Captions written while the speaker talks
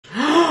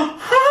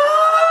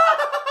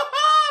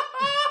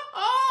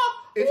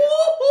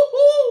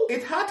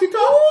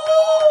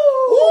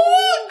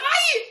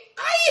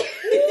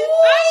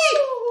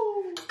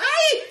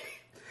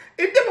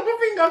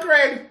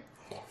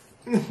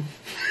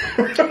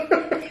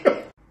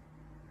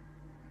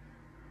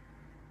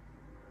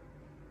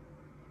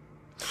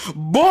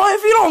Boy,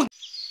 if you don't.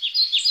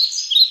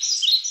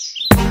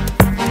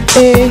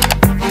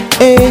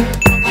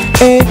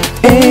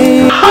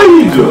 How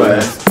you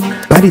doing?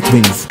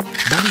 BaddieTwinz.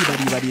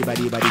 BaddieTwinz.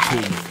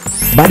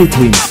 BaddieTwinz.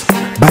 BaddieTwinz.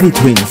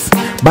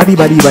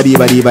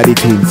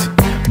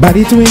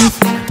 BaddieTwinz.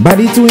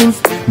 BaddieTwinz.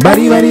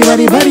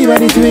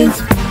 BaddieTwinz.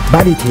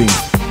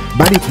 BaddieTwinz.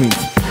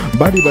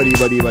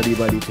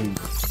 BaddieTwinz.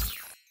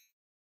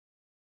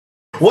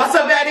 What's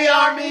up, Baddie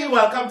Army?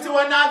 Welcome to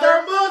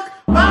another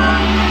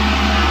mukbang.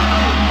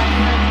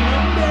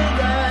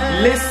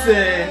 Listen,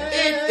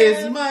 it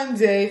is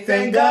Monday.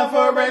 Thank God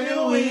for a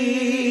new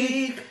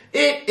week.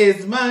 It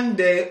is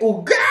Monday.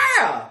 Ooh,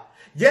 girl!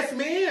 Yes,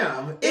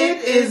 ma'am.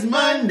 It is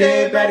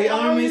Monday. Baddie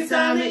Army's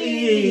time to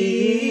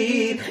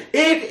eat.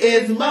 It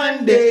is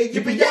Monday.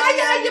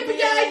 Yippee-yi-yi,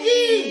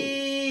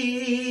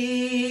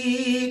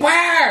 yippee-yi-yi.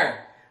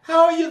 Where?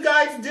 How are you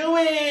guys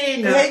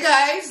doing? Hey,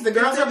 guys. The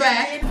girls are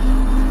back.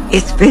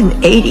 It's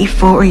been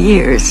 84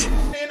 years.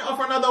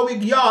 For another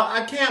week, y'all.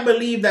 I can't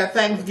believe that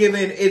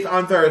Thanksgiving is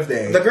on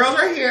Thursday. The girls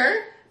are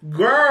here.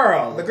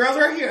 Girl, the girls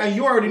are here, and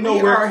you already know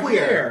we're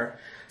queer.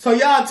 So,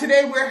 y'all,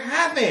 today we're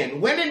having,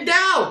 when in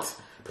doubt,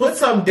 put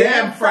some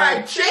damn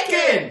fried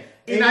chicken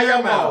in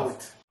your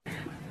mouth.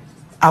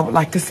 I would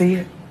like to see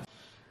it.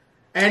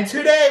 And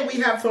today we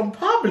have some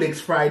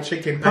Publix fried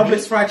chicken.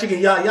 Publix fried chicken.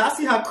 Y'all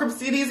see how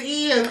crispy this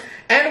is?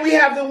 And we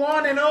have the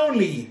one and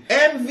only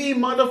MV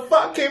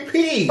motherfucking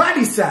P.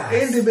 Baddie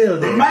Sawwce. In the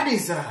building. Baddie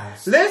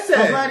Sawwce. Listen.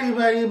 Baddie.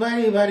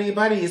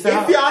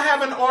 If y'all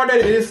haven't ordered,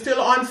 it is still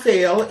on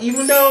sale.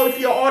 Even though if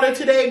you order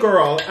today,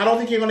 girl, I don't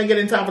think you're going to get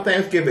in time for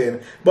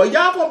Thanksgiving. But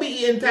y'all going to be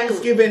eating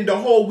Thanksgiving the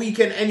whole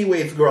weekend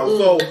anyways, girl.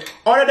 So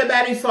order the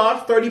Baddie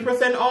Sawwce,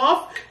 30%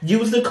 off.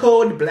 Use the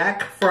code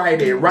Black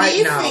Friday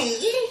right now.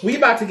 We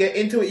about to get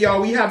into it,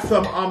 y'all. We have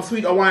some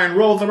sweet Hawaiian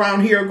rolls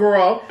around here,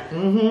 girl.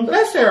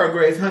 Let's share a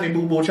grace, honey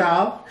boo boo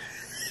child.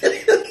 God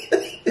is good.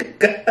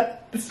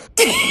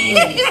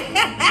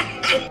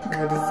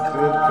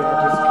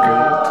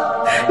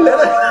 Let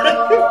us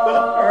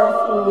our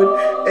food.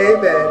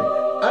 Amen.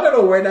 I don't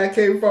know where that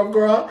came from,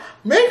 girl.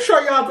 Make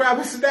sure y'all grab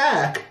a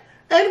snack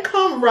and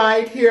come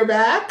right here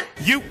back.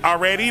 You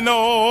already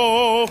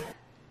know.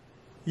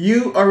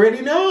 You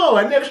already know.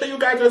 And make sure you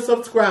guys are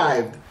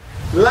subscribed.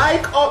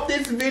 Like up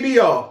this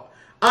video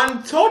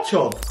and touch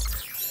up,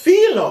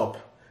 feel up,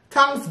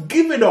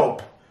 Thanksgiving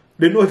up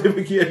the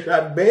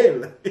notification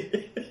bell.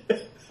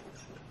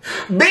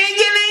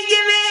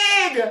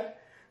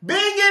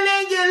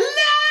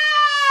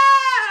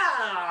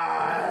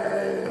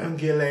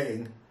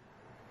 Bing-a-ling-a-ling.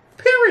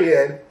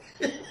 Period.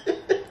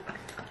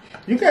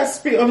 You guys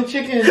spit on the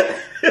chicken.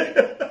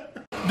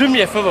 Do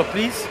me a favor,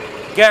 please.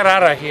 Get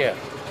out of here.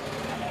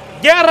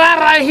 Get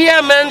out of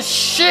here, man.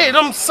 Shit,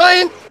 I'm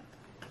saying.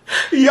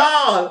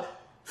 Y'all,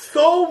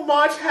 so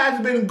much has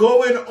been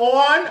going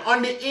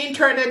on the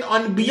internet,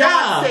 on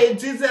Beyonce,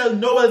 Giselle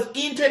Noah's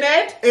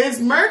internet. Is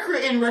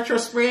Mercury in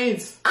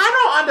retrograde? I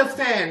don't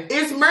understand.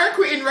 Is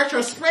Mercury in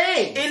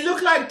retrograde? It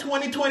looks like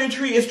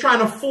 2023 is trying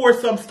to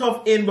force some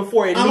stuff in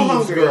before it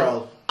leaves,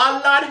 girl. A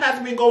lot has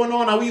been going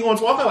on, and we gonna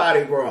talk about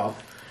it, girl.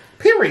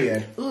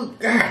 Period. Ooh,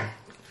 God.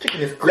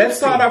 Chicken is crispy. Let's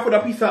start off with a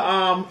piece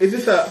of, is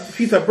this a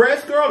piece of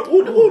breast, girl?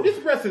 Ooh, this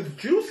breast is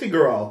juicy,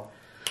 girl.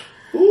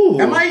 Ooh.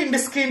 Am I eating the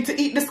skin to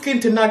eat the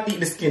skin to not eat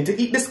the skin? To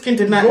eat the skin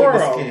to not eat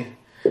the skin?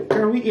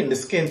 Girl, we eating the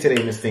skin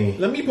today, Miss Thing.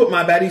 Let me put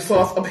my Baddie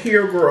Sauce up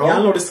here, girl.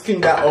 Y'all know the skin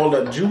got all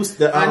the juice.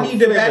 I need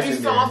the Baddie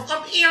Sauce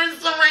up here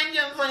so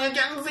I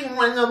can see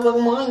what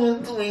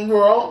I'm doing,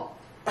 girl.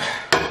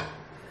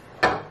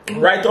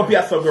 Right up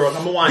here, so girl.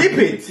 Number one. Dip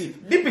it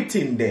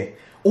in there.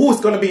 Ooh, it's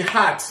gonna be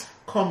hot.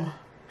 Come.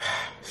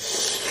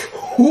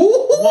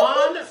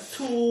 1,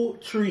 2,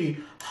 3.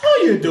 How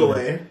you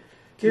doing?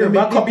 Here,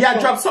 back up. Yeah,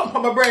 drop something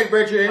on my bread,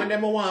 Bridget. And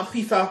then I want a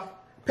piece of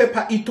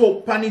pepper it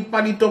up, pan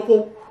it up.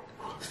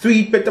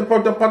 Sweet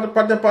pepper, pan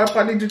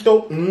it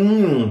up.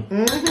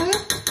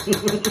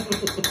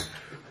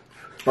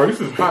 Oh,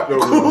 this is hot though.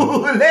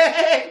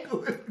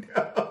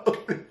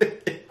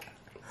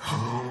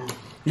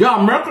 Yeah,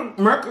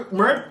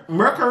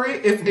 Mercury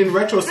is in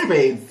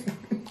retrograde.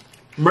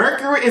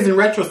 Mercury is in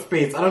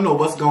retrograde. I don't know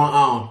what's going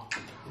on.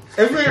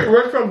 Is it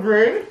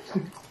retrograde?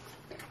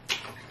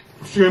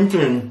 Same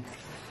thing.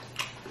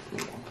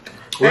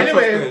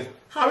 Anyway,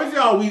 how is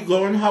y'all week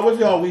going? How was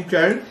y'all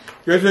weekend?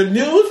 There's a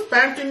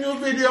fancy news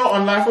video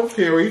on Life of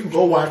Carrie.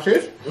 Go watch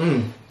it.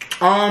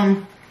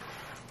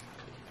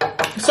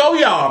 So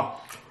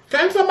y'all,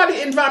 can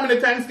somebody invite me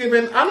to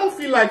Thanksgiving? I don't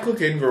feel like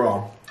cooking,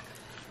 girl.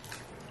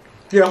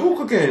 Yeah, who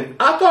cooking?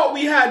 I thought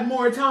we had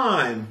more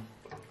time.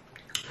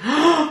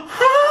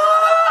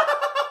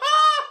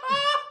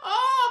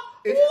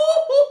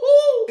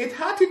 It's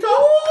hot to talk.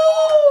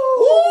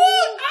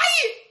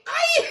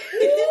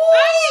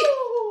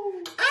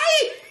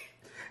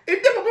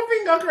 It dip up my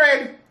finger,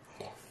 Craig.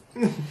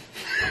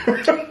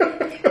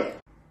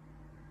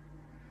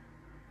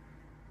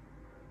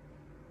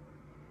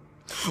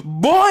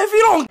 Boy, if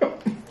you don't.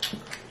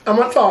 I'm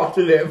gonna talk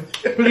to them.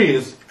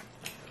 Please.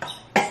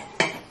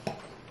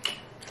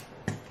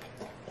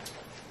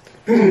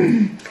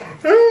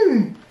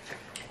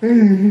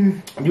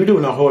 You're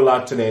doing a whole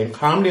lot today.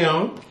 Calm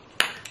down.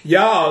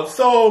 Y'all,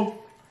 so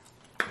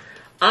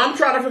I'm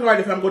trying to figure out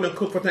if I'm going to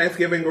cook for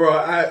Thanksgiving, girl.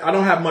 I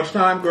don't have much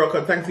time, girl,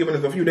 because Thanksgiving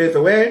is a few days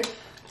away.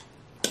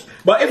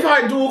 But if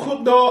I do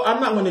cook, though,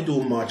 I'm not going to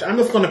do much. I'm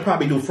just going to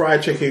probably do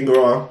fried chicken,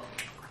 girl.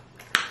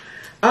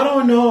 I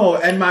don't know.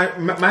 And my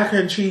mac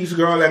and cheese,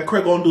 girl. And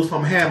Craig going to do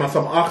some ham or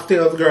some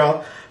oxtails,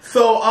 girl.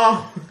 So,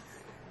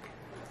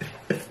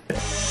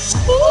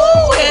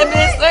 Who had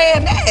been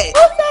saying that?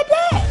 Who said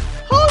that?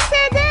 Who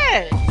said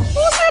that?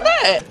 Who said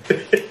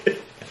that?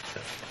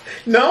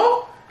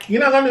 No?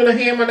 You're not going to do the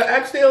ham or the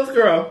oxtails,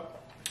 girl?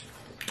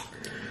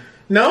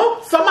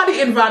 No? Somebody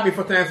invite me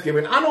for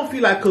Thanksgiving. I don't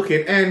feel like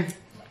cooking. And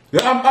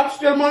I'm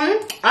oxtail money.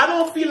 I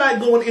don't feel like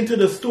going into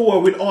the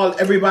store with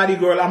everybody,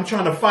 girl. I'm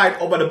trying to fight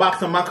over the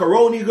box of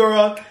macaroni,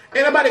 girl.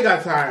 Ain't nobody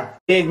got time.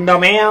 No,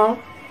 ma'am.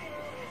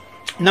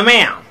 No,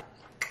 ma'am.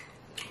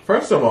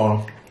 First of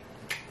all,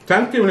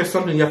 Thanksgiving is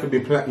something you have to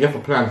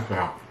plan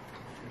for.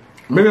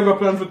 Maybe I have a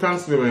plan for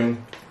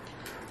Thanksgiving.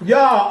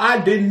 Y'all, I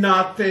did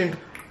not think.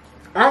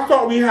 I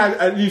thought we had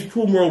at least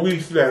 2 more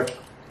weeks left.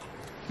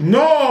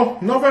 No,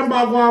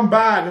 November going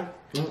bad.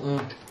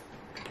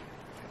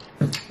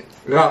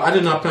 Yeah, I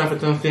did not plan for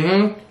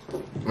Thanksgiving.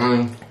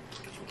 I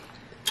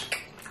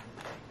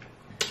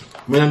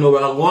know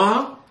where I'm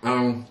going. I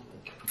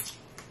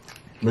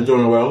don't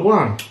know where I'm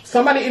going.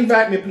 Somebody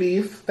invite me,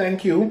 please.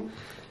 Thank you.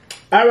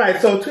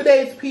 Alright, so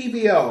today's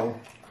PVO.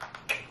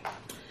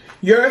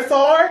 Your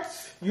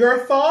thoughts? Your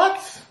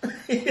thoughts?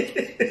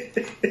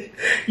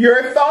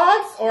 Your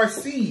thoughts are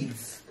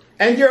seeds.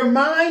 And your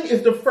mind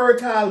is the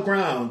fertile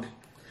ground.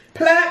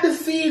 Plant the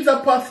seeds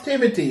of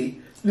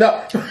positivity.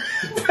 No.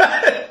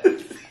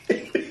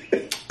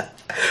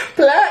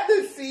 Plant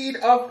the seed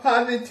of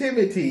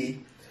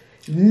positivity.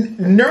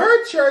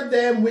 Nurture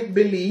them with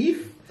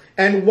belief.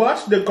 And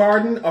watch the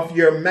garden of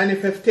your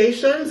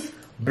manifestations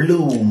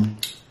bloom.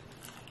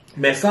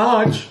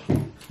 Message.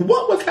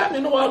 What was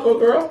happening a while ago,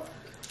 girl?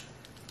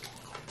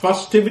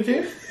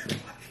 Positivity.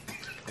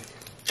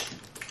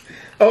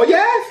 Oh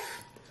yes.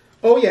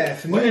 Oh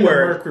yes. New word.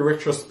 Mercury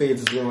retro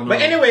spades is going on.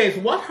 But anyways,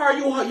 what are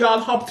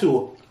y'all up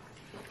to?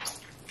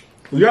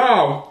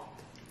 Y'all,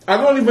 I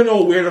don't even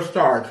know where to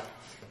start.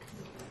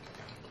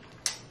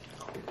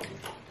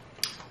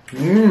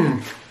 Y'all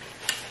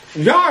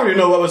already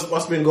know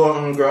what's been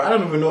going on, girl. I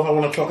don't even know if I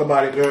want to talk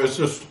about it, girl. It's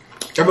just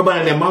everybody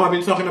and their mama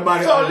been talking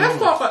about it. So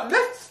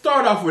let's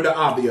start off with the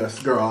obvious,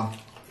 girl.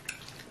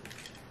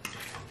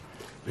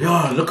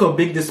 Y'all, look how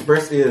big this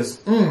breast is.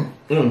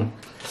 Ooh.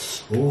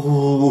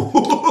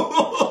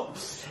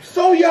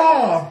 So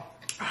y'all,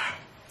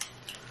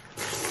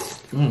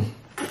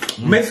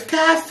 Miss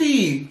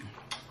Cassie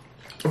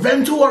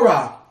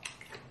Ventura,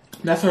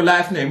 that's her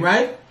last name,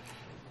 right?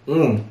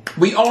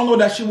 We all know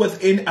that she was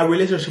in a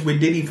relationship with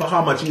Diddy for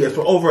how much years?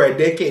 For over a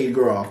decade,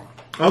 girl.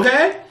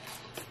 Okay?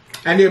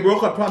 And they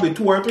broke up probably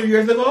 2 or 3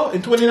 years ago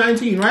in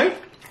 2019, right?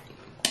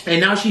 And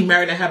now she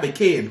married and have a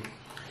kid.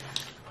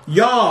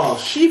 Y'all,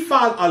 she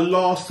filed a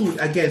lawsuit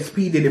against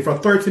P. Diddy for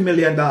 $30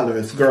 million,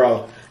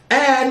 girl.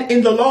 And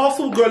in the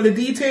lawsuit, girl, the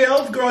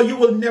details, girl, you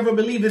will never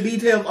believe the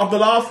details of the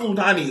lawsuit,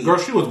 honey. Girl,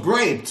 she was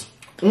great.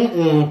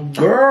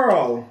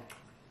 Girl.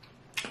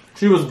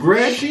 She was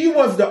great. She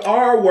was the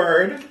R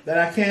word that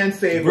I can't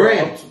say.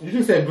 Great. You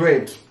can say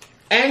great.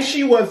 And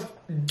she was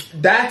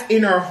that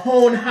in her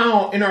own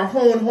house, in her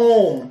own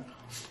home.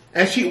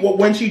 And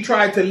when she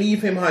tried to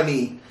leave him,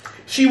 honey,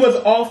 she was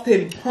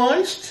often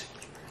punched,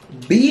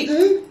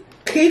 beaten,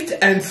 kicked,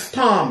 and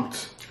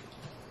stomped,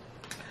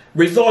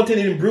 resulting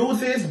in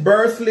bruises,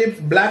 burst lips,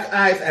 black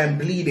eyes, and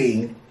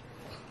bleeding.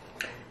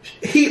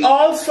 Diddy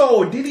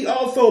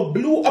also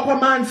blew up a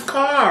man's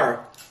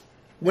car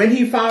when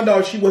he found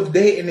out she was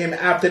dating him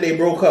after they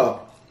broke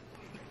up.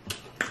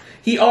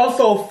 He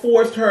also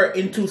forced her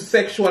into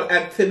sexual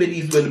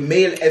activities with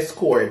male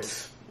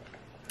escorts.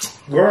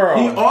 Girl.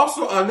 He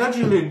also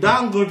allegedly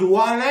dangled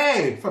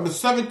Wale from the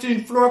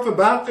 17th floor of the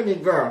balcony,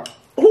 girl.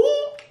 Who?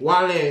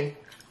 Wale.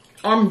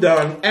 I'm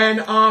done.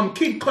 And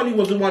Kid Cudi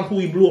was the one who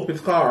he blew up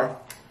his car.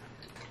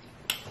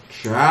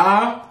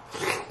 Child.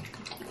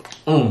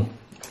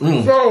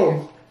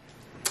 So.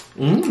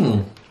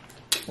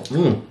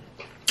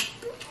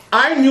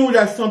 I knew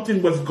that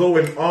something was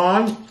going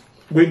on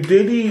with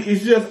Diddy.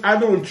 It's just I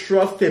don't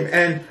trust him,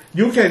 and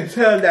you can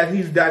tell that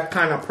he's that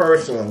kind of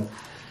person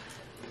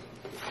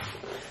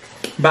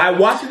by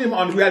watching him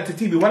on reality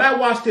TV. When I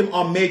watched him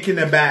on Making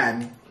a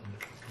Band,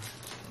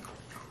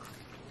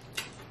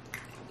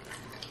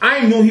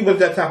 I knew he was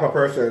that type of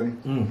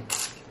person.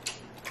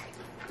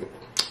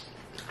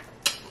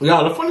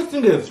 Yeah, the funny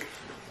thing is,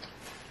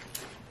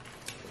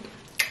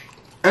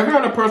 every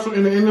other person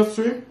in the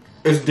industry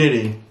is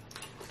Diddy.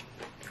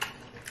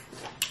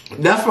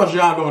 That's what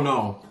y'all don't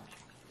know.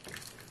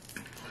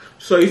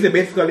 So you said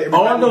basically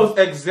all those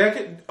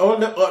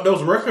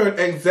those record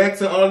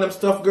execs and all them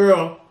stuff,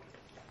 girl.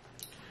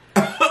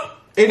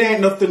 It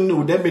ain't nothing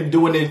new. They've been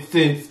doing it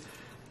since.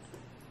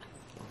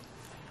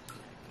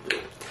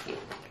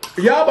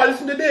 Y'all, but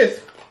listen to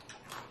this.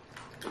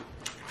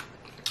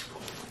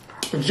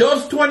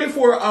 Just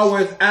 24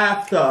 hours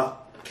after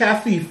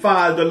Cassie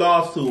filed the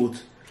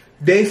lawsuit,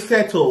 they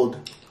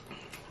settled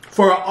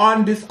for an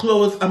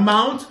undisclosed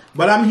amount,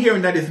 but I'm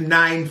hearing that it's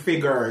 9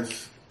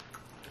 figures.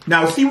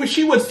 Now, see what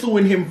she was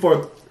suing him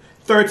for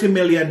 $30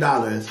 million.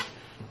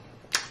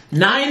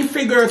 9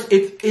 figures,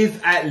 it is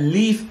at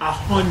least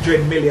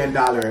 $100 million.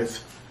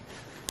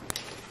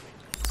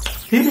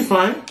 He'd be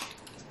fine.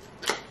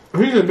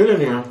 He's a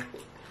billionaire.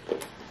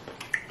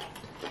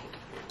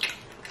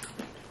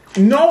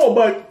 No,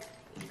 but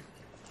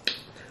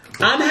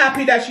I'm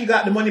happy that she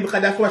got the money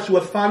because that's what she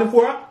was filing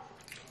for.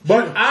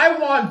 But I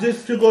want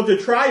this to go to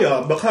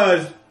trial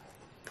because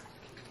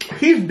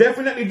he's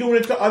definitely doing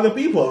it to other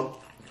people.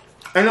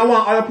 And I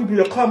want other people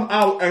to come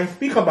out and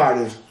speak about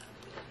it.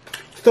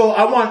 So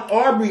I want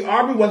Aubrey.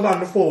 Aubrey was on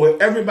the phone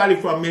with everybody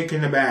from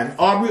Making the Band.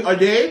 Aubrey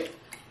Ade,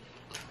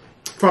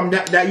 from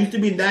that used to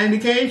be Danny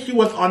Kane, she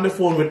was on the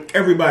phone with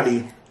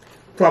everybody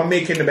from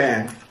Making the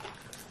Band.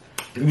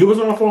 You was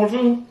on the phone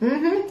too?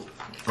 Mm-hmm.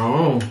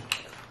 Oh.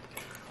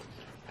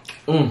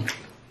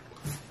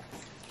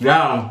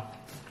 Yeah.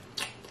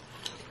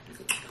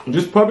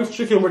 This Publix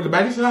chicken with the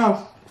Baddie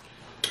Sawwce.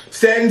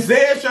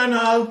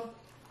 Sensational.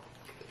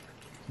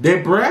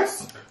 Their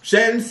breasts?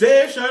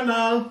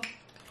 Sensational.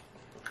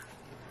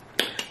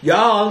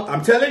 Y'all,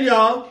 I'm telling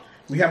y'all,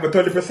 we have a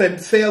 30%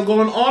 sale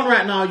going on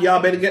right now.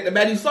 Y'all better get the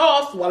Baddie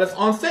Sawwce while it's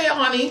on sale,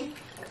 honey.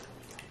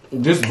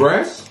 This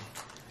breast?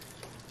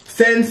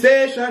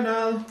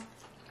 Sensational.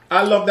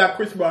 I love that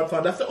Chris Brown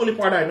song. That's the only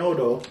part I know,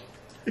 though.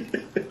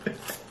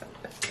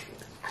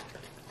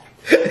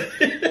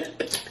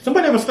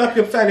 Somebody ever slap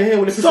you upside the head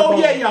with a So,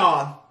 yeah,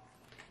 y'all.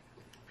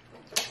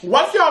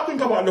 What y'all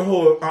think about the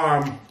whole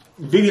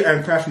Diddy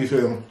and Cassie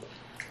film?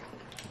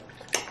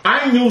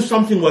 I knew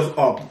something was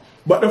up.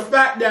 But the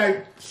fact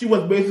that she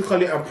was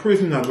basically a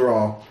prisoner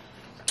girl,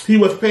 he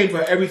was paying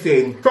for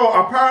everything. So,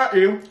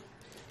 apparently,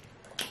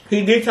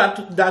 he did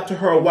that to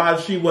her while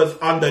she was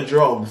on the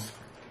drugs.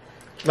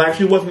 Like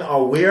she wasn't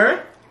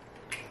aware.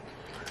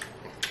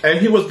 And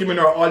he was giving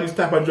her all these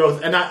type of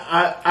drugs. And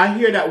I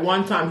hear that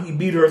one time he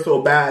beat her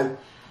so bad,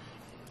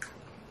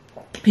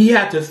 he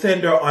had to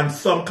send her on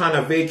some kind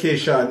of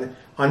vacation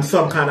on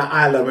some kind of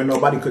island where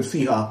nobody could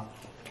see her.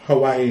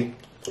 Hawaii.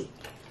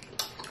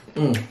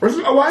 Was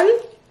it Hawaii?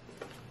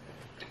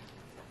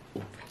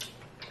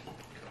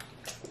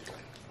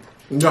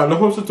 No, the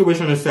whole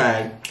situation is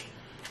sad.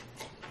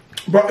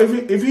 But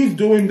if he's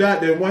doing that,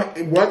 then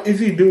what is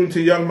he doing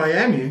to Young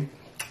Miami?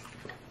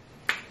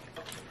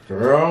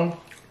 Girl.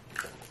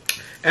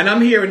 And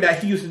I'm hearing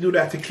that he used to do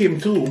that to Kim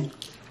too.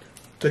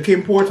 To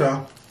Kim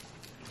Porter.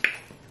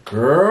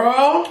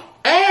 Girl.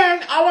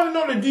 And I want to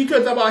know the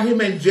details about him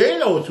and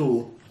J-Lo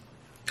too.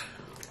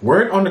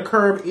 Word on the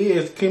curb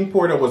is Kim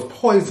Porter was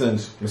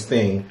poisoned, Miss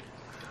Thing.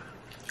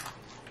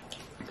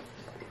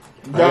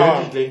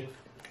 Allegedly.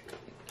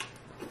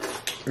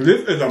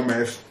 This is a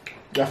mess.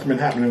 That's been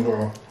happening,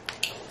 girl.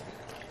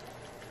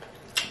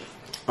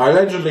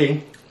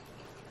 Allegedly.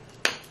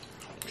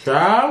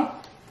 Child.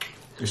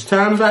 It's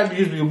times like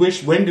these we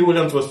wish Wendy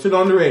Williams was still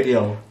on the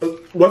radio.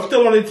 Was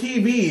still on the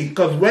TV,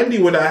 because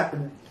Wendy would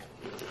have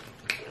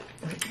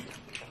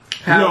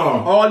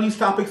all these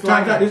topics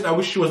like this. I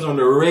wish she was on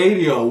the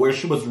radio, where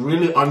she was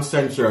really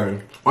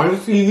uncensored. On the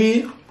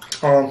TV,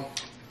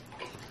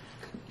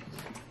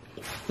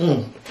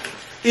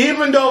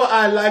 even though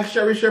I like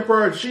Sherry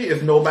Shepherd, she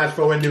is no match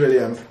for Wendy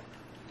Williams.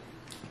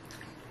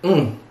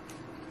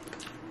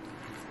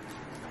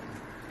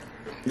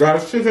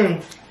 Got a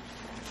chicken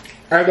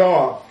at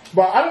all.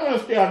 But I don't want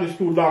to stay on this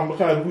too long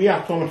because we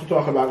have so much to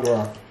talk about,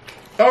 girl.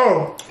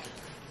 Oh,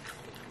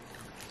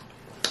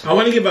 I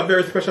want to give a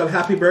very special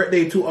happy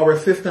birthday to our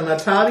sister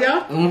Natalia.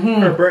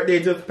 Her birthday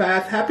just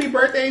passed. Happy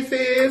birthday,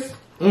 sis.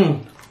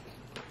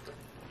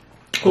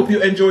 Hope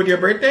you enjoyed your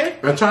birthday.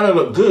 Natalia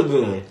look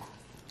good.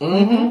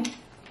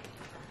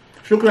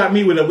 She look like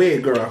me with a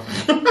wig, girl.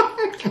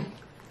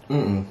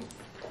 And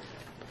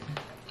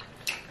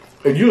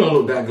you don't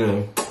look that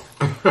good.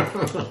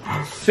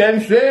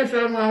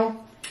 Sensational.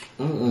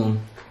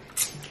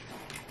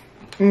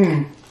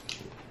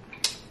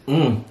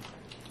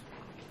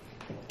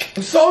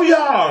 So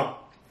y'all,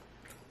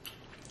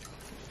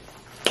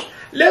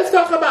 let's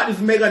talk about this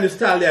Megan Thee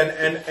Stallion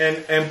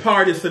and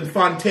Partisan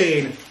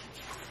Fontaine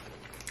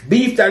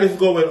beef that is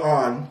going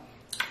on.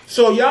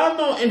 So y'all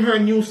know in her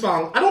new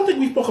song, I don't think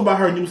we spoke about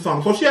her new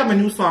song. So she have a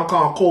new song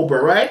called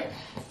Cobra, right?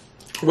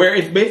 Where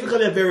it's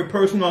basically a very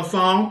personal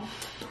song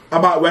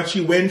about what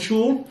she went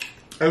through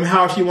and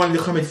how she wanted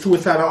to commit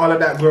suicide and all of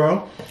that,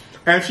 girl.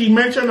 And she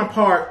mentioned a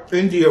part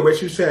in there where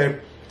she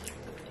said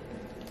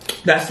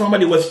that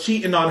somebody was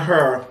cheating on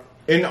her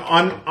in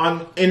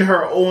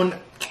her own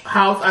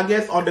house, I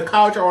guess, on the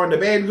couch or on the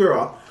bed,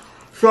 girl.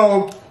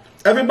 So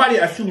everybody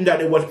assumed that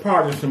it was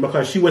Partisan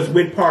because she was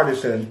with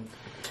Partisan.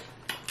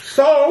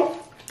 So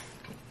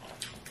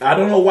I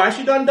don't know why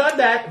she done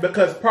that,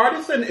 because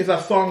Partisan is a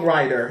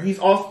songwriter. He's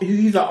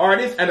an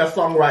artist and a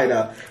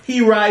songwriter. He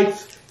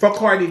writes for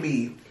Cardi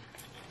B.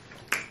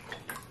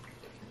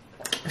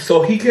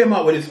 So he came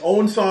out with his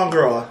own song,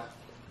 girl.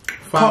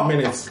 5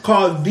 minutes.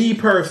 Called The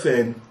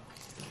Person.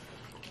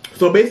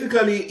 So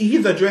basically,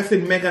 he's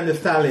addressing Megan Thee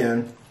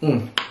Stallion.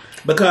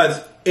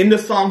 Because in the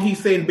song, he's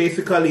saying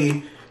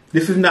basically,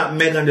 this is not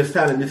Megan Thee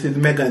Stallion, this is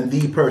Megan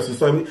The Person.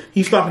 So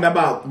he's talking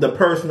about the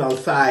personal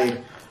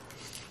side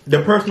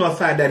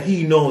that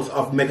he knows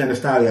of Megan Thee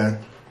Stallion.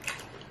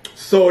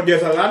 So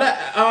there's a lot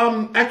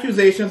of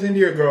accusations in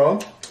here,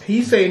 girl.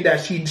 He's saying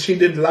that she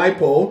did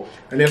lipo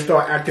and then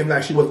start acting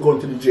like she was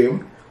going to the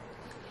gym.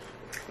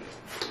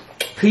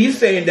 He's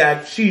saying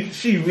that she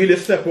really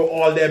slept with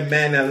all them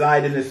men and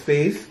lied in his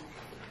face.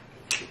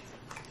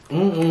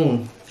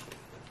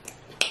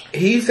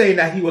 He's saying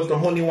that he was the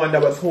only one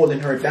that was holding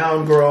her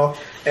down, girl.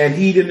 And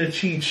he didn't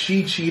cheat,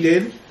 she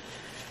cheated.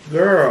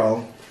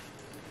 Girl.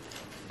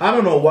 I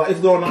don't know what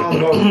is going on,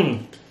 girl.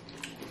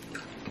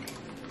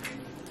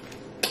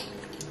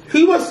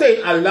 He was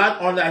saying a lot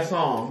on that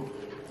song.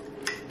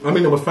 I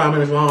mean, it was 5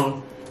 minutes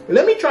long.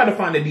 Let me try to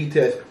find the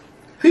details.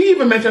 He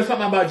even mentioned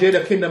something about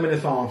Jada Kingdom in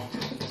the song.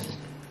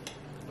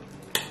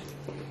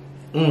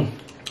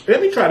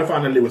 Let me try to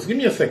find the lyrics. Give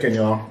me a second,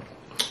 y'all.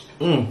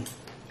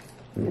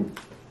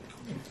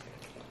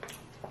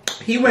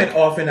 He went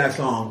off in that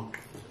song.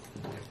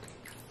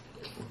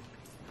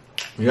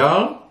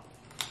 Y'all?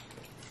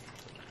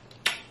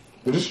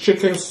 This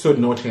chicken stood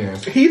no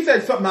chance. He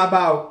said something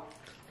about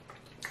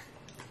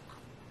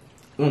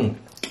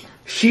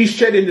she's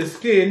shedding the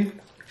skin.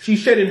 She's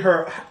shedding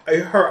her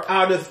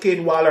outer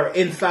skin while her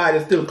inside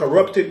is still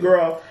corrupted,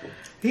 girl.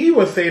 He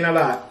was saying a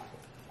lot.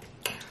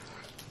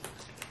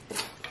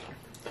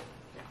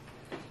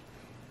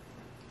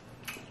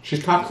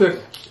 She's toxic.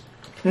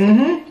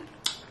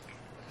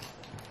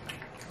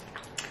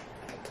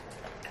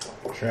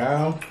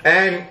 Child.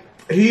 And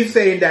he's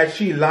saying that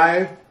she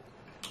lied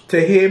to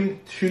him.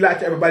 She lied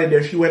to everybody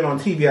there. She went on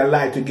TV and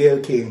lied to Gayle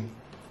King,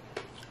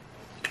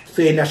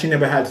 saying that she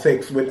never had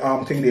sex with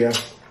thing there.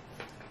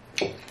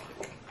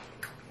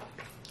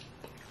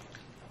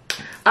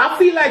 I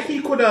feel like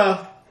he could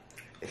have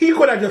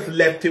just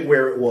left it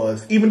where it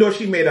was. Even though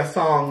she made a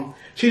song,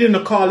 she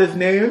didn't call his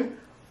name,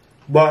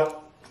 but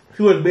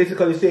she was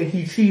basically saying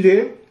he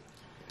cheated.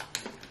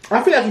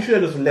 I feel like he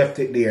should have just left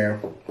it there.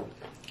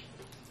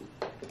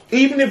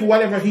 Even if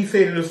whatever he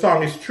said in the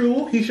song is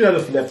true, he should have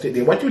just left it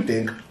there. What do you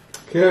think?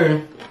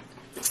 Okay.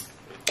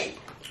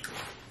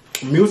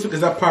 Music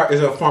is a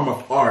form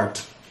of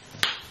art.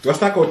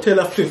 Just like how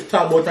Taylor Swift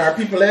talk about our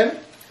people them,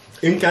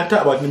 he can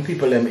talk about them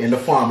people them in the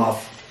form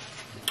of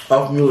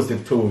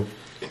music too.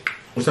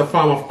 It's a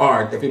form of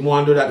art. If you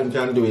want to do that, you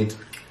can do it.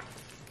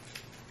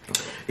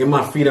 In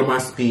my freedom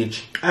of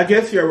speech. I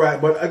guess you're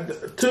right,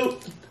 but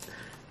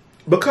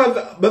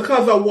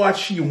because of what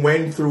she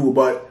went through,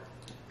 but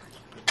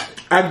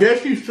I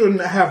guess you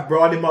shouldn't have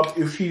brought him up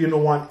if she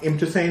didn't want him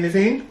to say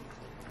anything.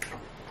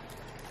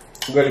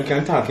 Girl, you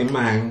can talk in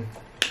mind.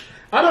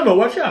 I don't know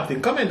what you have to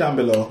think. Comment down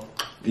below.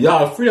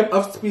 Y'all, freedom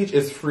of speech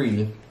is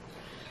free.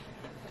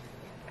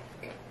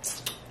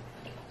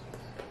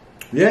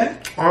 Yeah?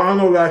 I don't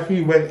know where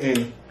he went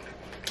in.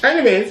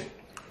 Anyways,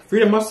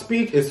 freedom of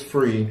speech is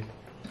free.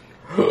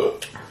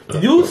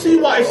 You see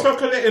what is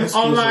circulating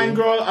online,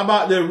 girl,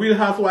 about the Real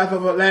Housewives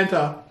of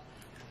Atlanta?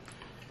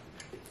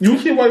 You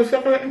see what is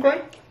circulating,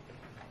 girl?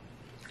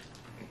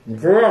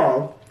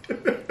 Girl.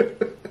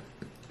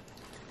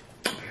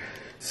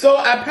 So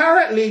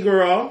apparently,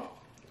 girl,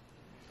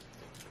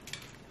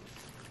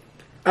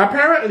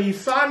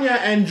 Sonya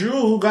and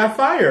Drew got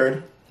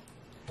fired.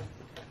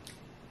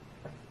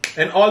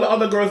 And all the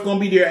other girls gonna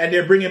be there, and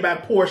they're bringing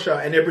back Portia,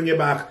 and they're bringing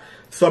back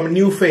some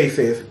new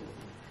faces.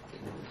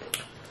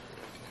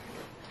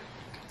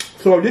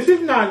 So this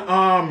is not,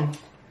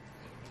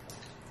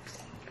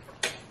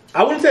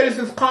 I wouldn't say this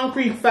is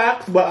concrete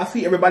facts, but I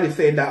see everybody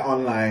saying that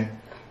online.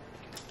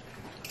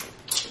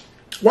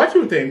 What do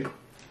you think?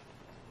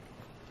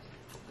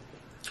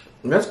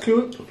 That's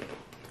cute.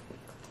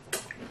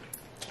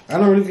 I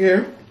don't really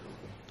care.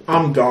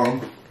 I'm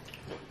dumb.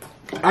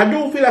 I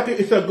do feel like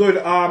it's a good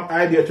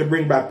idea to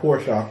bring back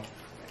Portia.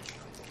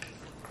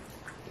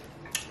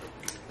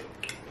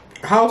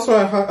 I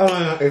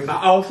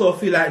also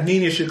feel like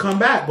Nene should come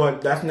back,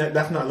 but that's not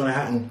gonna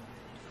happen.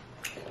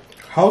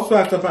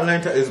 Housewives of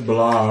Atlanta is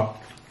blah.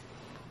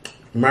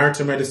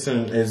 Marietta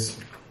Medicine is.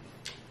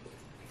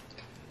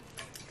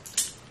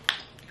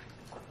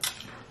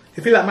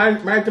 You feel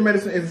like Marietta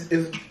Medicine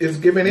is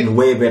giving it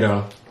way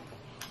better.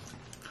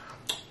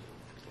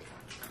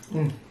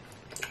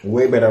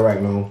 Way better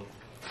right now.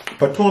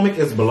 Potomac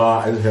is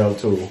blah as hell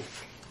too.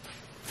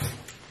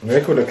 They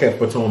could have kept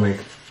Potomac.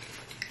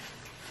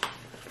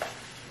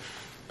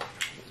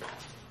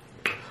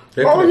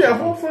 Oh yeah,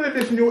 hopefully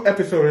this new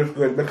episode is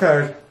good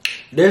because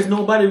there's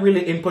nobody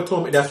really in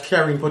Potomac that's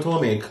carrying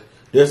Potomac.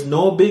 There's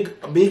no big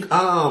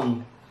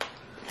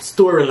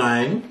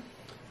storyline.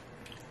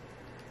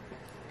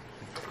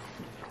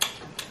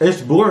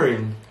 It's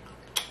boring.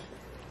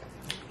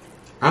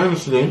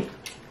 Honestly.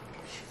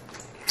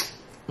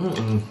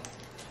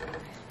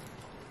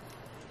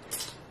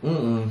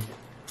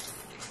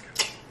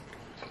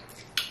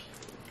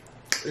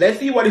 Let's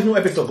see what this new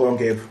episode gonna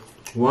give.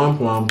 Womp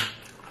womp.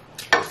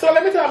 So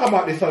let me talk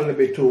about this a little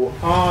bit too.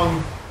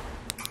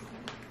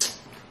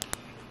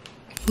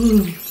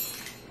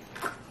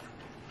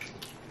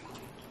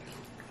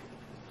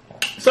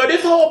 So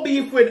this whole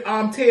beef with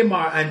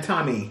Tamar and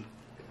Tommy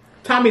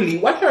Lee,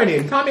 what's her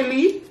name? Tommy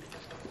Lee?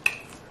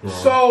 Right.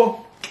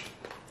 So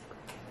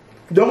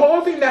the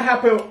whole thing that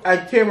happened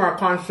at Tamar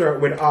concert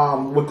with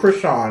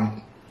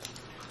Krishan.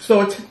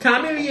 So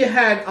Tommy Lee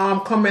had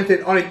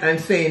commented on it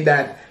and saying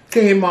that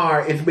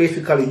Tamar is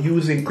basically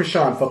using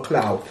Krishan for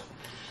clout.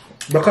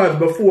 Because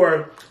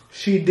before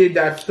she did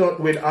that stunt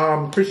with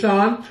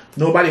Krishan,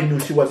 nobody knew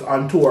she was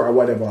on tour or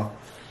whatever.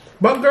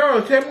 But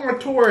girl, Tamar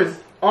tours,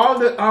 all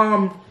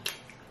the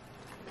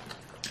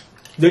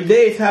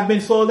dates have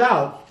been sold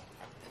out.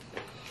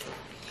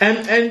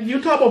 And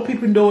you talk about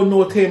people don't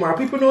know Tamar.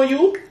 People know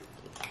you?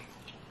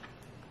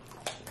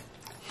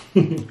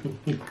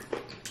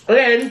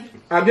 And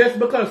I guess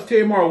because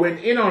Tamar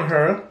went in on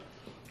her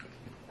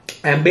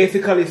and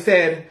basically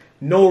said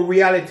no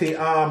reality,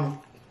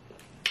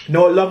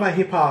 no Love and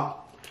Hip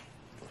Hop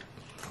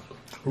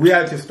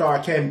reality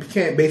star can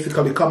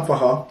basically come for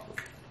her.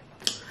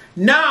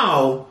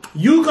 Now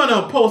you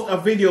gonna post a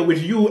video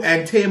with you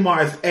and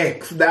Tamar's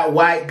ex, that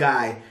white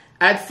guy,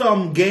 at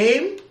some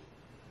game?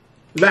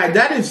 Like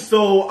that is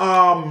so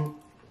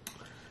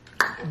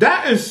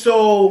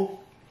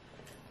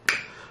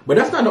but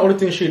that's not the only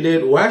thing she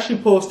did. Why she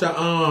post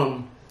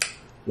a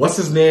what's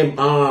his name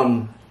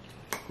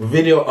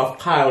video of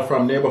Kyle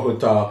from Neighborhood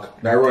Talk,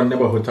 that run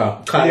Neighborhood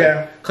Talk. Kyle,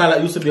 yeah. Kyle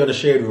used to be on the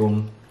Shade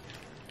Room.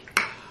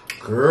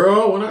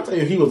 Girl, when I tell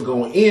you he was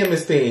going in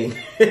this thing.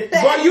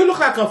 But you look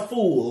like a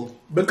fool.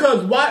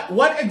 Because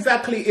what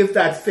exactly is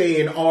that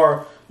saying?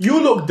 Or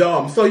you look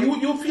dumb. So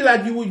you feel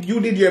like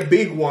you did your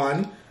big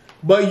one,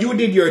 but you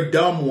did your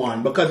dumb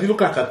one because you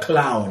look like a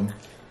clown.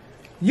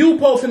 You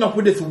posting up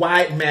with this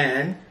white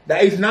man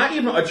that is not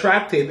even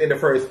attractive in the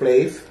first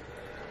place.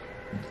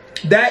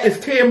 That is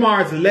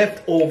Tamar's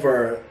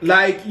leftover.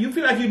 Like, you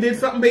feel like you did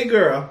something big,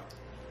 girl.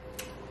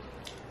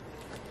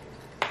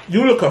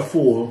 You look a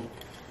fool.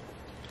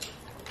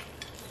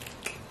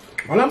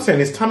 All I'm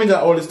saying is Tommy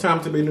got all this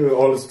time to be doing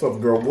all this stuff,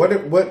 girl. What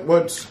have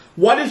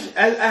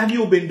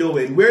you been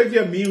doing? Where's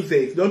your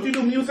music? Don't you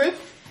do music?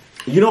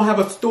 You don't have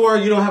a store,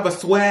 you don't have a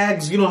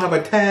swags, you don't have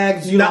a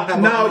tags, you don't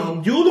have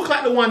now you look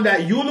like the one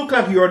that you look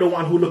like you're the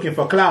one who looking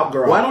for clout,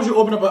 girl. Why don't you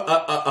open up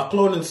a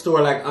clothing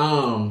store like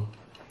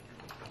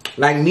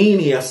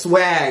Nene or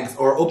Swags,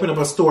 or open up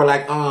a store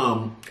like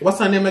what's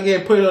her name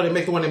again? Put it on and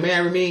make the one to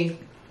marry me.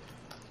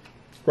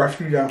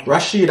 Rashida.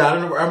 I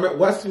don't know.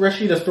 What's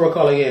Rashida's store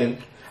called again?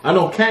 I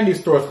know Candy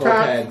store's called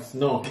Tags.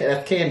 No,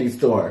 that's Candy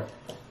store.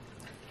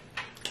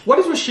 What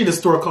is Rashida's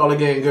store called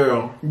again,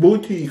 girl?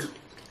 Boutique.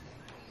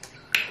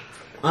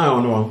 I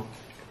don't know.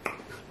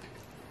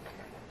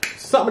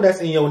 Something that's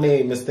in your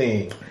name, Miss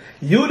Thing.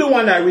 You the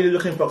one that really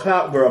looking for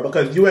clout, girl,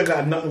 because you ain't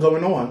got nothing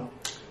going on.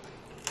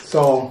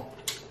 So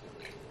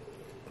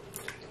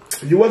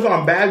you was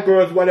on Bad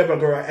Girls, whatever,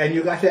 girl, and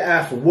you got your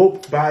ass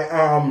whooped by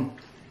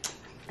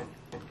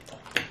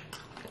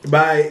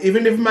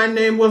even if my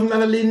name was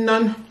Natalie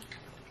Nunn.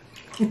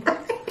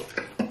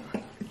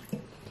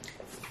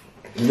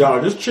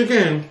 Y'all, this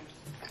chicken.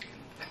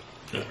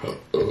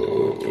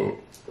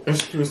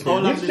 Excuse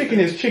me. This chicken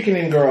is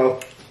chickening, girl.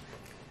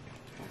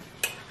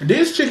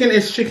 This chicken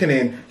is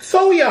chickening.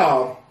 So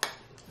y'all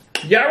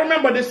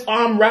remember this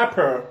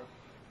rapper?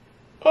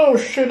 Oh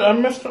shit! I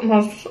messed up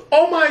my.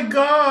 Oh my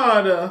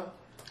god!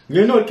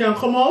 You know it can't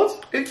come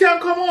out. It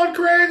can't come out,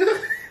 Craig.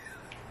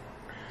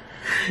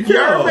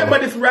 Y'all remember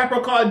this rapper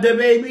called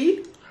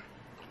DaBaby?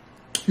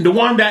 The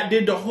one that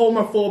did the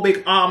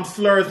homophobic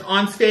slurs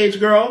on stage,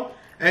 girl,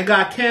 and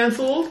got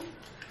canceled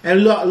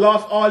and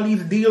lost all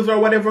these deals or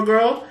whatever,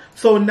 girl.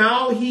 So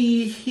now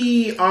he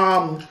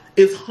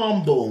is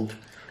humbled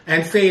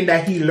and saying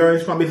that he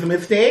learns from his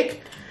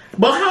mistake.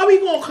 But how we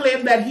gonna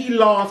claim that he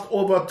lost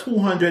over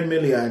 200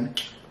 million?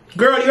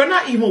 Girl, you're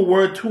not even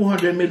worth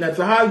 200 million.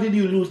 So how did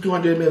you lose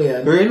 200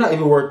 million? Girl, you're not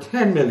even worth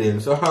 10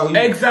 million. So how you...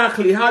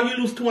 Exactly. How you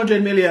lose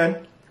 200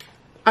 million?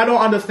 I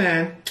don't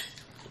understand.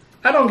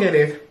 I don't get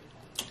it.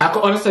 I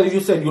could understand if you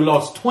said you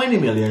lost 20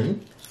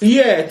 million.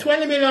 Yeah,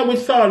 20 million would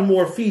sound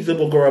more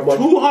feasible, girl. But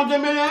 200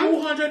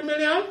 million? 200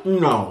 million?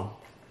 No.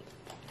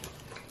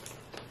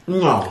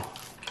 No.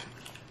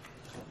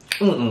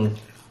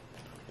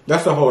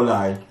 That's a whole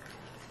lie.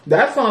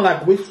 That sounds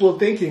like wishful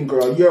thinking,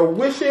 girl. You're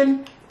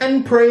wishing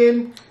and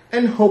praying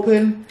and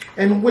hoping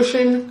and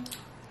wishing.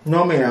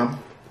 No, ma'am.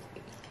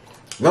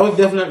 That was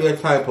definitely a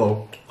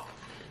typo.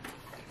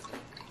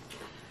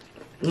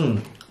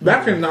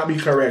 That cannot be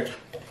correct.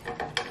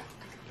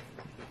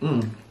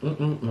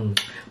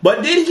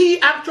 But did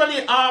he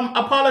actually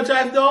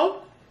apologize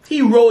though?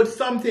 He wrote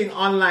something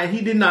online.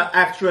 He did not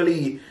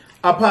actually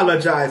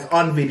apologize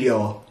on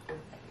video.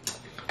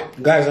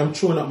 Guys, I'm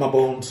chewing up my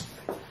bones.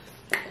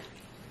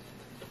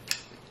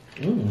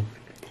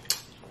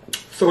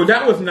 So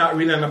that was not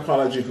really an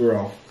apology,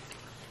 girl.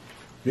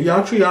 Do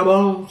y'all chew your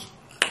bones?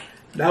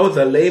 That was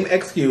a lame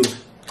excuse.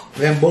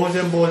 Them bones,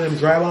 them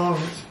dry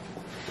bones.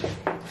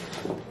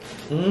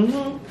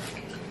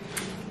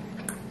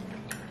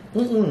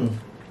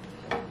 Y'all,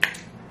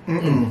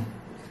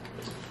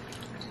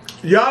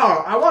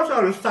 I want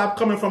y'all to stop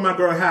coming for my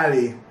girl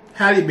Halle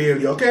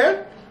Bailey,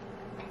 okay?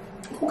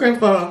 Okay,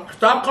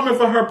 Stop coming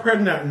for her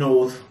pregnant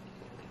nose.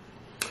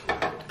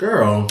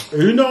 girl.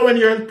 You know when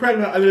you're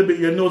pregnant a little bit,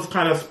 your nose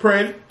kind of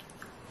spread?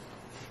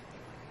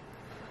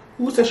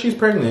 Who said she's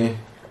pregnant?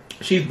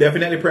 She's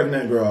definitely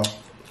pregnant, girl.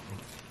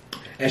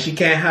 And she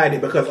can't hide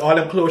it because all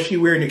the clothes she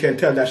wearing, you can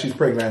tell that she's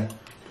pregnant.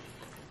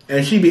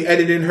 And she be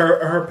editing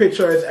her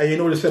pictures, and you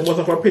notice that most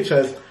of her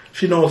pictures,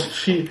 she knows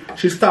she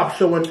stopped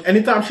showing.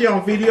 Anytime she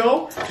on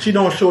video, she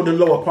don't show the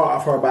lower part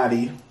of her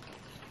body.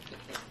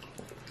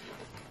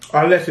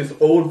 Unless it's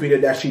old video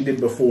that she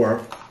did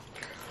before.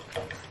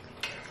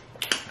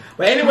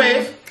 But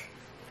anyways,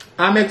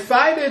 I'm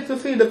excited to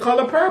see The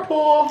Color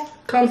Purple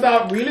comes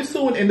out really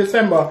soon in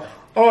December.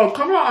 Oh,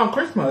 come out on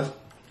Christmas.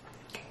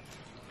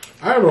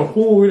 I don't know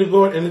who really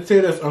go and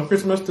entertain us on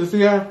Christmas this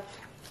year.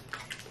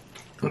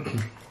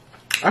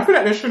 I feel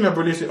like they shouldn't have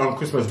released it on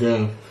Christmas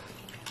Day.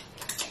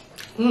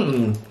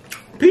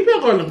 People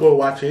are going to go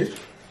watch it.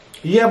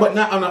 Yeah, but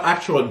not on an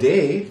actual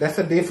day. That's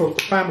a day for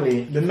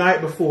family. The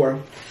night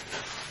before.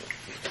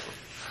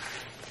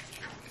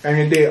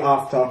 And the day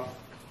after.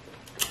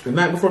 The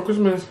night before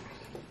Christmas?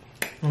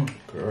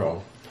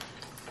 Girl.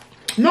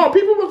 No,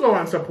 people will go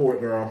and support,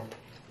 girl.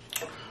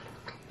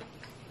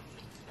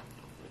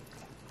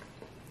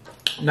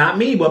 Not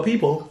me, but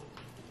people.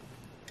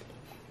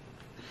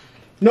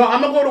 No,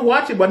 I'm going to go to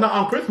watch it, but not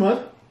on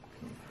Christmas.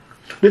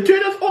 The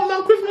trailer's open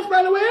on Christmas,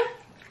 by the way.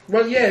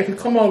 Well, yeah, if you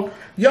come out.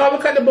 Y'all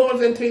look at the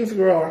bones and things,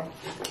 girl.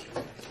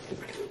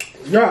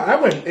 Yeah, I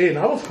went in.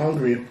 I was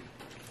hungry.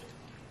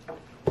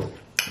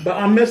 But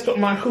I messed up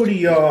my hoodie,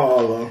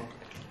 y'all.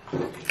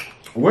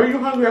 Were you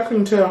hungry? I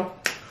couldn't tell.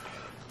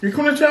 You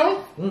couldn't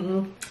tell?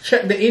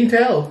 Check the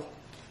intel.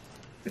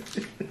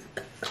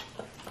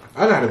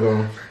 I gotta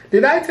go.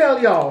 Did I tell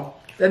y'all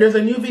that there's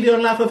a new video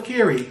on Life of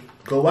Carrie?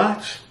 Go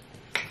watch.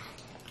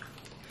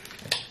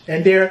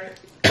 And there,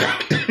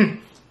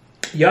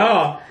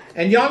 y'all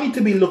need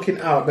to be looking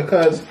out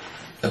because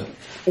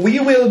we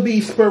will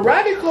be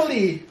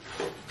sporadically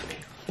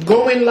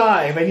going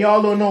live, and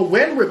y'all don't know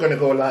when we're gonna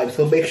go live.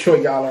 So make sure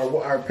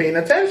y'all are paying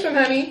attention,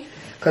 honey,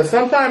 because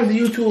sometimes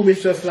YouTube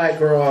is just like,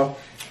 girl,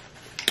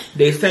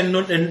 they send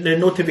the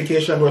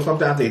notification, or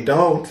sometimes they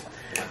don't.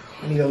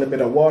 I need a little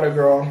bit of water,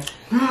 girl.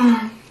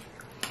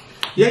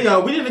 Yeah,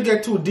 y'all, we didn't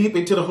get too deep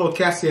into the whole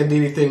Cassie and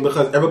Diddy thing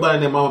because everybody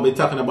and their mama been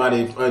talking about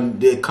it and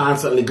they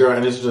constantly, girl,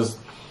 and it's just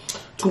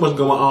too much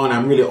going on.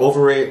 I'm really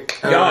over it.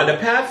 Y'all, the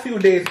past few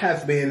days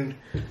has been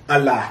a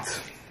lot.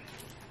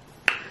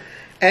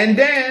 And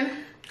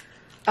then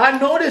I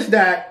noticed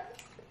that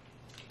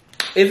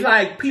it's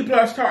like people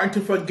are starting to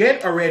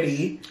forget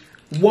already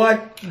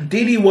what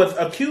Diddy was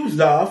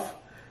accused of,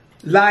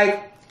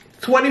 like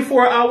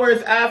 24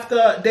 hours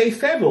after they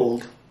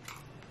settled.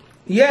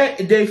 Yeah,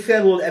 they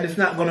settled and it's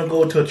not going to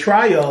go to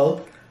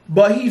trial,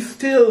 but he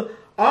still,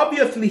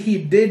 obviously he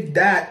did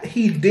that.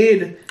 He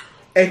did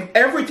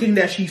everything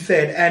that she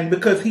said, and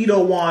because he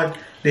don't want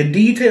the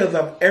details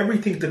of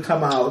everything to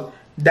come out,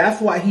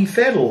 that's why he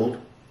settled.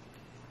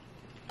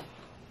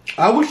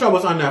 I wish I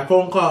was on that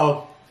phone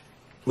call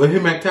with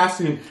him and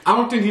Cassie. I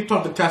don't think he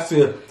talked to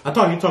Cassie. I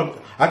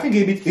think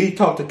he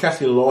talked to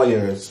Cassie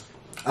lawyers.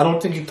 I don't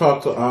think he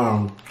talked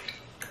to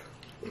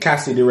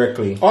Cassie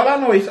directly. All I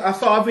know is I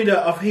saw a video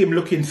of him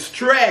looking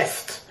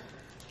stressed.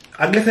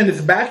 I guess in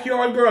his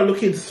backyard, girl,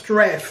 looking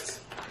stressed.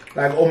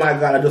 Like, oh my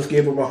God, I just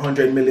gave him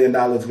 $100 million,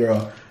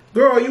 girl.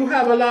 Girl, you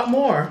have a lot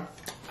more.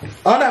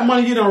 All that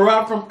money you done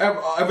robbed from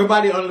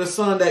everybody under the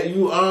sun that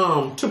you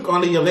took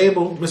under your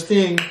label, Miss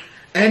Thing.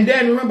 And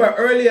then remember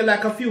earlier,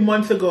 like a few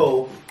months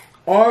ago,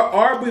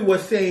 Aubrey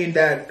was saying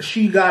that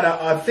she got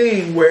a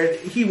thing where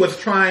he was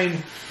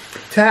trying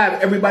to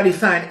have everybody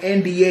sign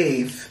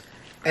NDAs.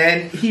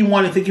 And he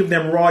wanted to give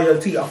them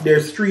royalty of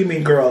their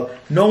streaming, girl,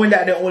 knowing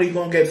that they're only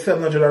going to get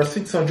 $700 or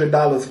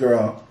 $600,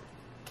 girl.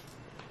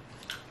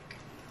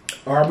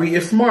 Aubrey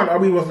is smart.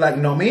 Aubrey was like,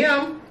 no,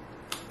 ma'am.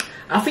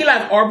 I feel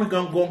like Aubrey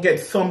going to get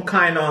some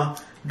kind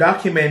of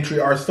documentary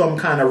or some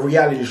kind of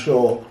reality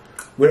show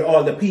with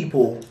all the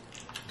people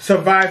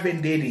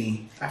surviving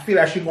Diddy. I feel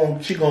like she going,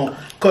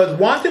 because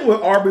one thing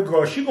with Aubrey,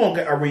 girl, she going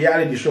to get a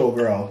reality show,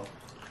 girl.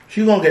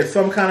 She going to get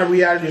some kind of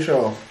reality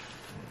show.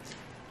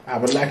 I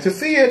would like to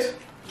see it.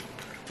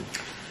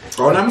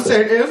 All I'm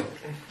saying is,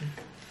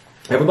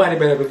 everybody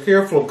better be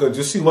careful because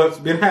you see what's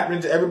been happening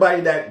to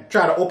everybody that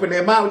try to open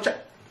their mouth.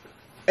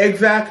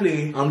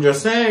 Exactly. I'm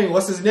just saying,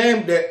 what's his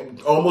name?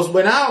 That almost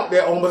went out. They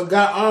almost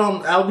got,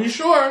 I'll be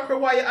sure.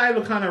 Girl, why your eye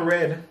look kind of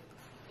red?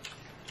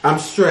 I'm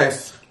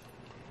stressed.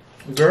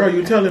 Girl,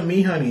 you telling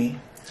me, honey.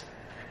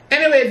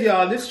 Anyways,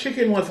 y'all, this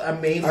chicken was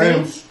amazing. I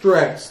am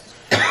stressed.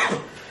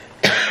 I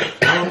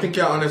don't think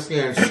y'all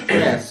understand.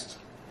 Stressed.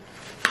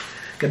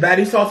 The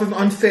Baddie Sawwce is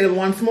on sale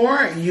once more.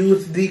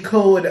 Use the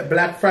code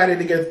Black Friday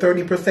to get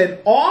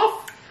 30%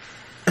 off.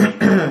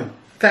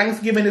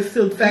 Thanksgiving is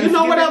still Thanksgiving. You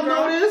know what I've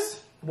noticed?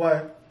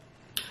 What?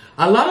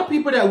 A lot of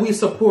people that we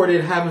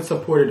supported haven't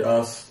supported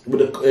us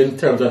in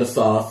terms of the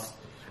sauce.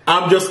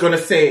 I'm just gonna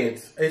say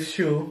it. It's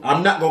true.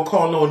 I'm not gonna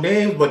call no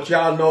names, but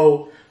y'all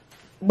know.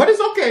 But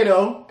it's okay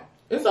though.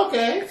 It's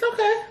okay. It's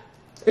okay.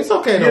 It's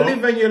okay though. You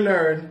live and you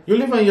learn. You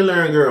live and you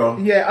learn, girl.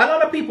 Yeah, a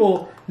lot of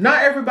people,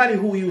 not everybody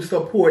who you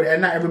support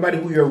and not everybody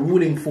who you're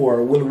rooting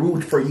for will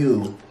root for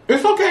you.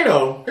 It's okay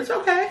though. It's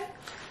okay.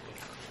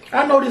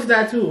 I noticed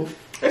that too.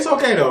 It's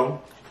okay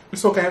though.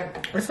 It's okay.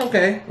 It's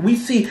okay. We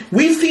see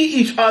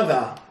each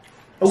other.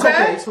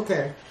 Okay? It's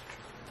okay.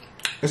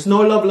 It's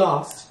no love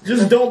lost.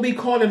 Just don't be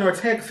calling or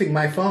texting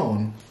my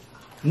phone.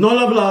 No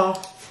love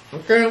lost.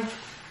 Okay?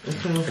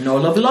 No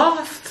love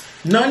lost.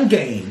 None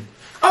gained.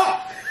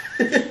 Oh!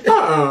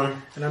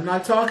 And I'm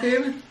not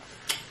talking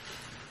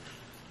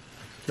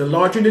the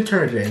laundry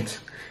detergent.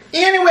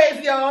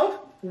 Anyways,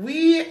 y'all,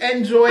 we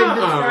enjoyed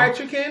this fried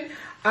chicken.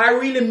 I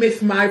really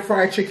miss my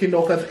fried chicken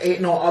though, because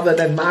ain't no other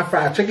than my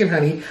fried chicken,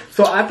 honey.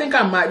 So I think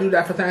I might do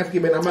that for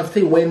Thanksgiving. I'm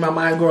still waiting my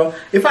mind, girl.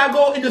 If I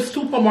go in the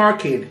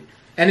supermarket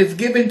and it's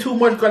giving too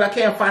much, girl, I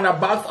can't find a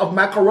box of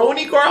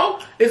macaroni,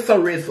 girl, it's a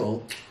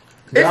rizzle.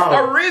 It's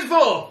a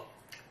rizzle.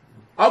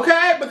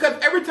 Okay?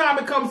 Because every time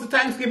it comes to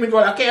Thanksgiving,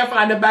 girl, I can't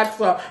find the box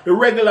of the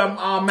regular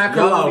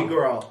macaroni,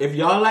 girl. If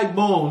y'all like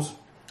bones,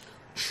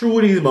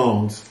 chew these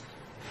bones.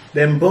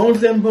 Them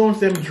bones, them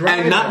dry.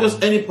 And not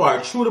just any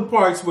part. Chew the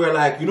parts where,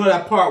 like, you know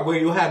that part where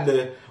you have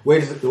the,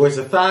 where's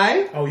the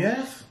thigh? Oh,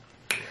 yes.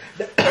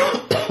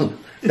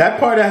 That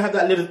part that has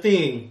that little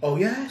thing. Oh,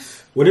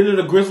 yes. With a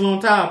little grizzle on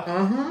top.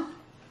 Uh-huh.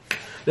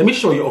 Let me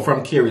show you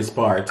from Kiri's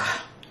part.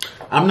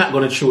 I'm not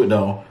going to chew it,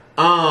 though.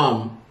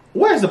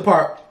 Where's the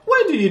part?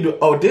 Where did you do?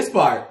 Oh, this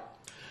part.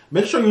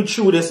 Make sure you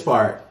chew this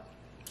part.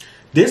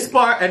 This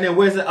part, and then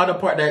where's the other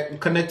part that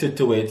connected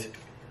to it?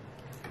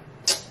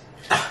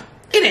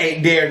 It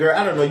ain't there, girl.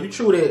 I don't know. You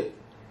chewed it.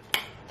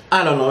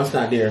 I don't know. It's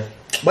not there.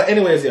 But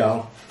anyways,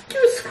 y'all.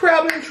 You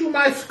scrabbling through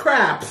my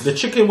scraps. The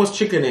chicken was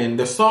chickening.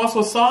 The sauce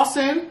was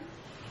saucing.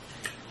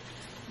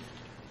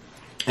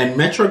 And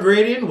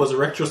retrograding was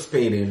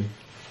retrospading.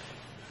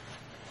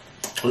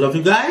 I love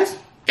you guys.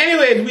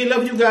 Anyways, we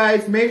love you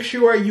guys. Make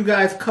sure you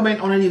guys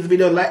comment on these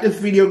videos. Like this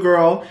video,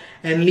 girl.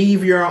 And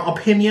leave your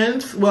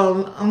opinions.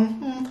 Well,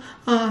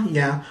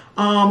 yeah.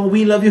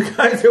 We love you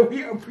guys and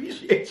we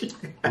appreciate you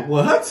guys.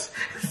 What?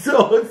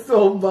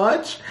 So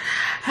much.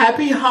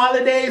 Happy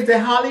holidays. The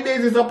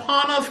holidays is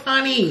upon us,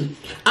 honey.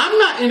 I'm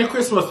not in the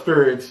Christmas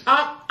spirit.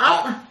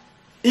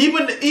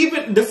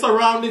 Even the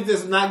surroundings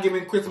is not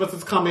giving Christmas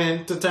is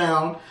coming to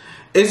town.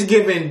 It's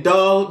giving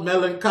dull,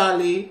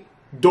 melancholy,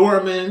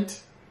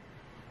 dormant,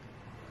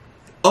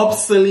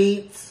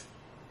 obsolete,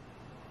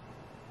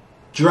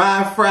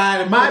 dry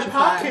fried. My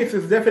pockets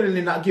is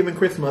definitely not giving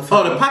Christmas.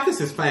 Oh, the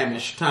pockets is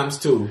famished times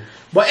 2.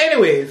 But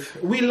anyways,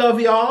 we love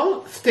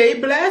y'all. Stay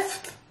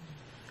blessed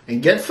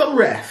and get some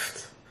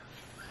rest.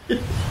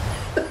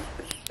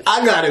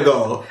 I gotta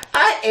go.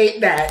 I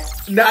ate that.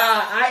 Nah,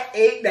 I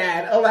ate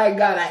that. Oh my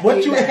God,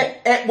 What you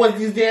ate was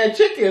these damn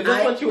chickens.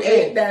 That's what you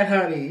ate. That,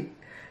 honey.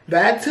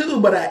 That too,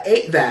 but I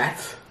ate that.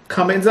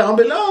 Comment down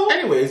below.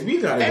 Anyways, we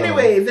gotta go.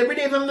 Anyways, every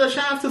day's another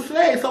chance to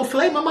slay. So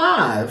slay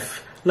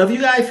mamas. Love you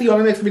guys. See you on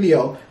the next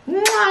video.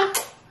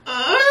 Mwah.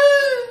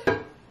 Oh,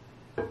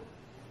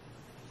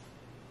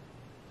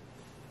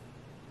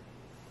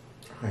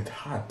 it's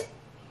hot.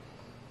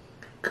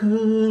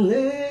 Cool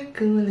it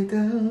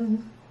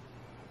down.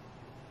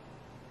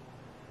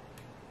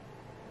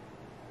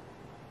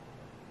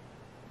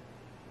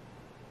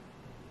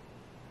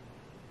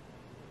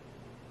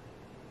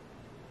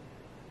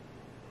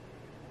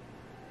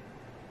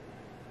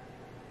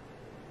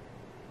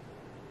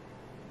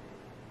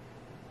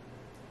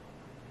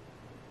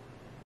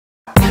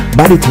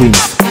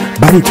 BaddieTwinz,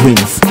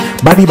 BaddieTwinz,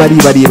 BaddieTwinz,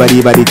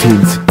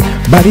 BaddieTwinz,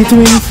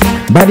 BaddieTwinz,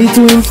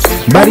 BaddieTwinz,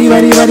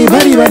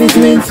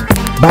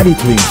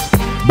 BaddieTwinz,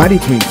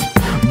 BaddieTwinz,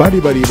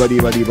 BaddieTwinz,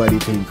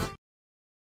 BaddieTwinz.